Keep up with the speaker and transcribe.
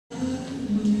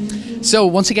So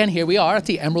once again, here we are at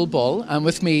the Emerald Ball, and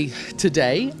with me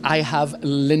today I have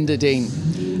Linda Dean.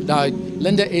 Now,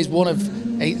 Linda is one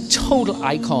of a total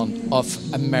icon of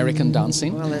American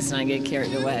dancing. Well, let's not get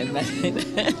carried away. But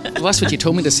Well, that's what you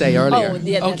told me to say earlier. Oh,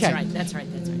 yeah, that's okay. right. That's right.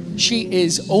 That's right. She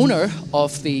is owner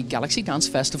of the Galaxy Dance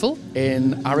Festival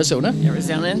in Arizona.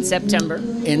 Arizona in September.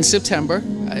 In September.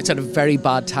 It's at a very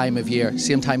bad time of year,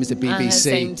 same time as the BBC.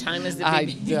 Same time as the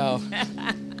BBC.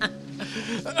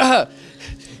 I know.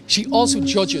 She also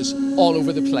judges all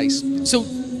over the place. So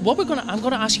what I'm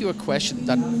gonna ask you a question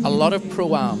that a lot of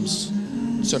pro-ams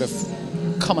sort of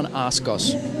come and ask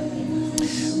us.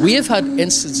 We have had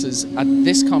instances at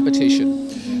this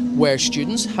competition where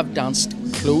students have danced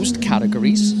closed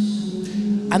categories,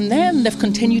 and then they've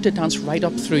continued to dance right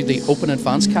up through the open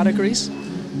advanced categories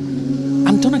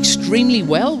and done extremely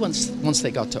well once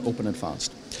they got to open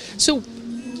advanced. So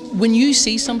when you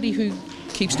see somebody who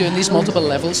keeps doing these multiple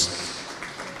levels,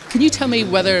 can you tell me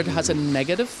whether it has a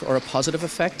negative or a positive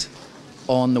effect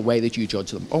on the way that you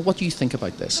judge them? Or what do you think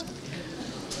about this?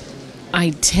 I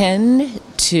tend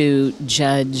to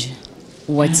judge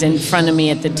what's in front of me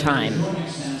at the time.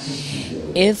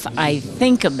 If I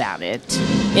think about it,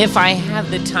 if I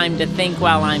have the time to think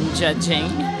while I'm judging,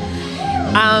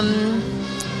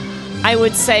 I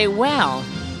would say, well,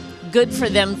 good for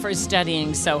them for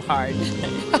studying so hard.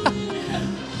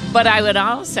 But I would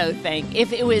also think if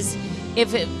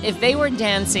they were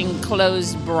dancing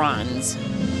closed bronze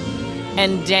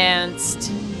and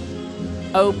danced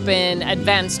open,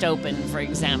 advanced open, for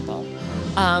example,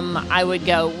 I would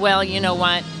go, well, you know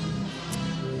what?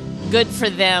 Good for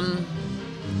them.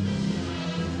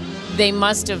 They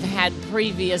must have had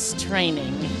previous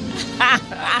training.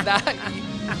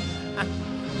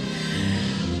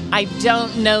 I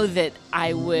don't know that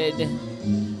I would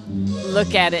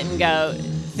look at it and go,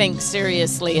 think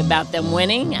seriously about them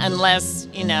winning unless,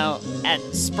 at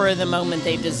spur of the moment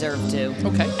they deserve to.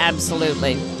 Okay.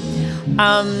 Absolutely.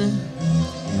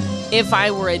 If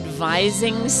I were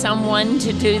advising someone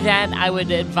to do that, I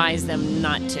would advise them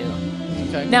not to.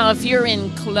 Okay. Now, if you're in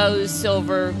closed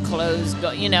silver, closed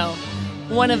gold,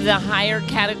 one of the higher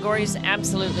categories,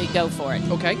 absolutely go for it.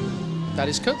 Okay, that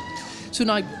is good. So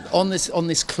now on this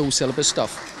closed syllabus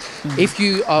stuff, if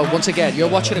you once again you're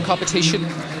watching a competition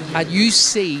and you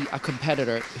see a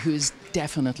competitor who is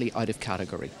definitely out of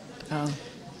category,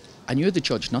 and you're the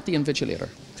judge, not the invigilator,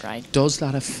 right? Does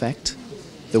that affect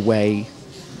the way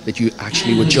that you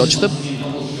actually would judge them?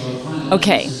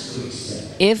 Okay,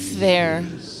 if there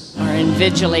are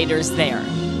invigilators there,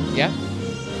 yeah,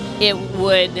 it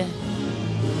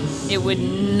would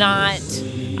not.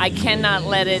 I cannot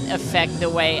let it affect the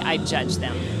way I judge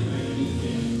them.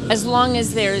 As long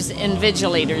as there's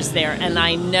invigilators there and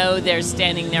I know they're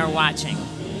standing there watching.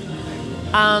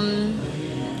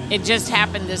 It just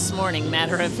happened this morning,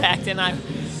 matter of fact, and I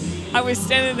was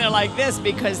standing there like this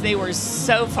because they were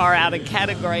so far out of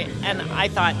category, and I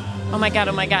thought, oh my God,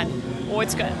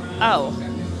 what's good? Oh,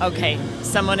 okay,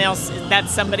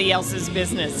 that's somebody else's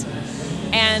business.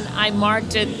 And I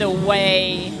marked it the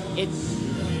way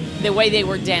they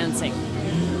were dancing.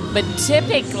 But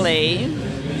typically,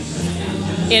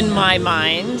 in my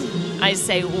mind, I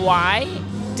say, why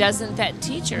doesn't that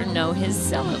teacher know his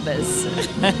syllabus?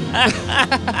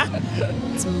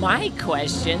 It's my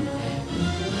question.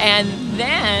 And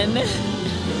then,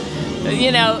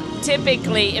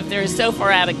 typically, if they're so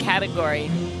far out of category,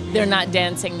 they're not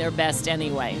dancing their best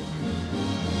anyway.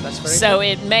 That's very so good.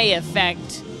 It may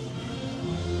affect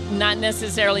not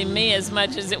necessarily me as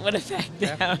much as it would affect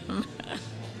them.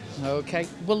 Okay.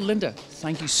 Well, Linda,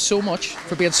 thank you so much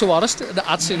for being so honest and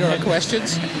answering our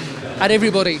questions. And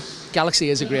everybody, Galaxy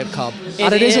is a great club.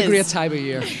 And it is a great time of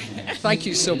year. Thank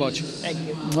you so much. Thank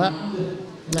you. Mwah.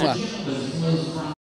 Mwah.